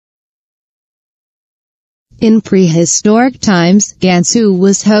In prehistoric times, GanSu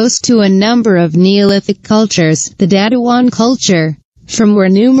was host to a number of Neolithic cultures, the Daduan culture, from where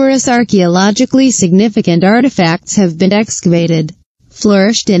numerous archaeologically significant artifacts have been excavated.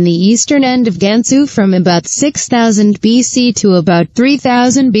 Flourished in the eastern end of GanSu from about 6000 BC to about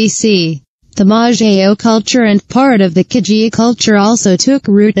 3000 BC. The Majiao culture and part of the Kajia culture also took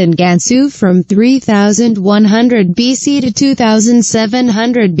root in GanSu from 3100 BC to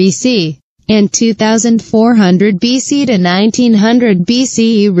 2700 BC, and 2400 BC to 1900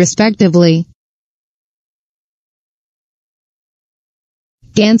 BCE respectively.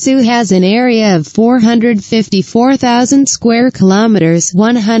 GanSu has an area of 454,000 square kilometers,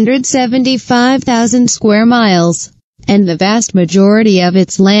 175,000 square miles, and the vast majority of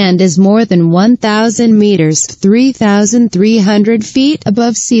its land is more than 1,000 meters, 3,300 feet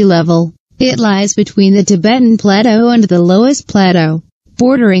above sea level. It lies between the Tibetan Plateau and the Loess Plateau,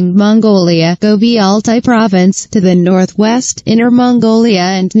 bordering Mongolia, Gobi Altai Province to the northwest, Inner Mongolia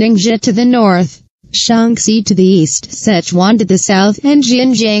and Ningxia to the north, Shaanxi to the east, Sichuan to the south, and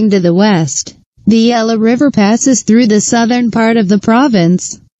Xinjiang to the west. The Yellow River passes through the southern part of the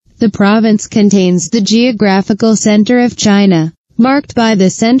province. The province contains the geographical center of China, marked by the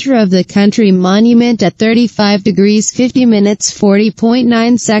center of the country monument at 35 degrees 50 minutes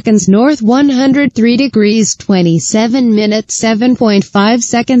 40.9 seconds north, 103 degrees 27 minutes 7.5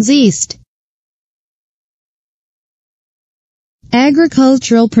 seconds east.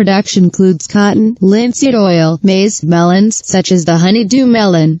 Agricultural production includes cotton, linseed oil, maize, melons, such as the honeydew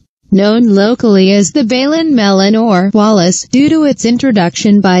melon, known locally as the Balin melon or Wallace, due to its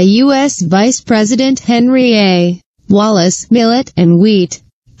introduction by U.S. Vice President Henry A. Wallace, millet, and wheat.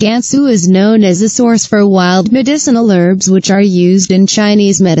 GanSu is known as a source for wild medicinal herbs which are used in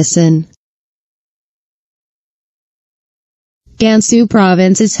Chinese medicine. GanSu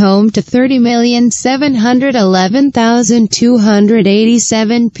Province is home to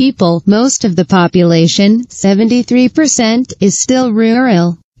 30,711,287 people. Most of the population, 73%, is still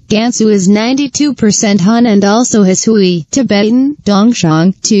rural. GanSu is 92% Han and also has Hui, Tibetan,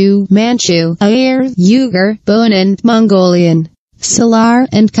 Dongshang, Tu, Manchu, Uyghur, Uyghur, Bonan, Mongolian, Salar,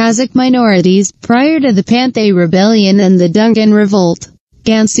 and Kazakh minorities. Prior to the Panthay Rebellion and the Dungan Revolt,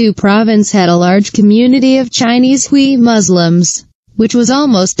 GanSu Province had a large community of Chinese Hui Muslims, which was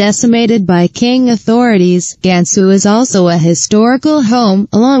almost decimated by Qing authorities. GanSu is also a historical home,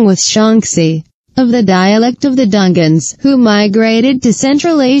 along with Shaanxi, of the dialect of the Dungans, who migrated to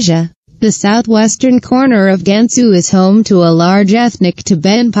Central Asia. The southwestern corner of GanSu is home to a large ethnic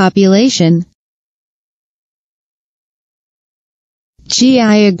Tibetan population.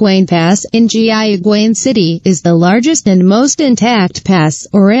 Jiaoguan Pass, in Jiaoguan City, is the largest and most intact pass,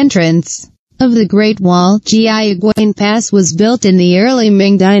 or entrance, of the Great Wall. Jiaoguan Pass was built in the early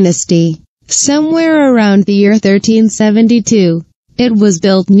Ming Dynasty, somewhere around the year 1372. It was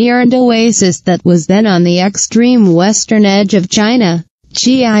built near an oasis that was then on the extreme western edge of China.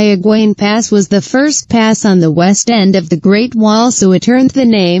 Jiaoguan Pass was the first pass on the west end of the Great Wall, so it earned the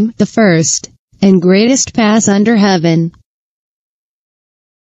name, the first and greatest pass under heaven.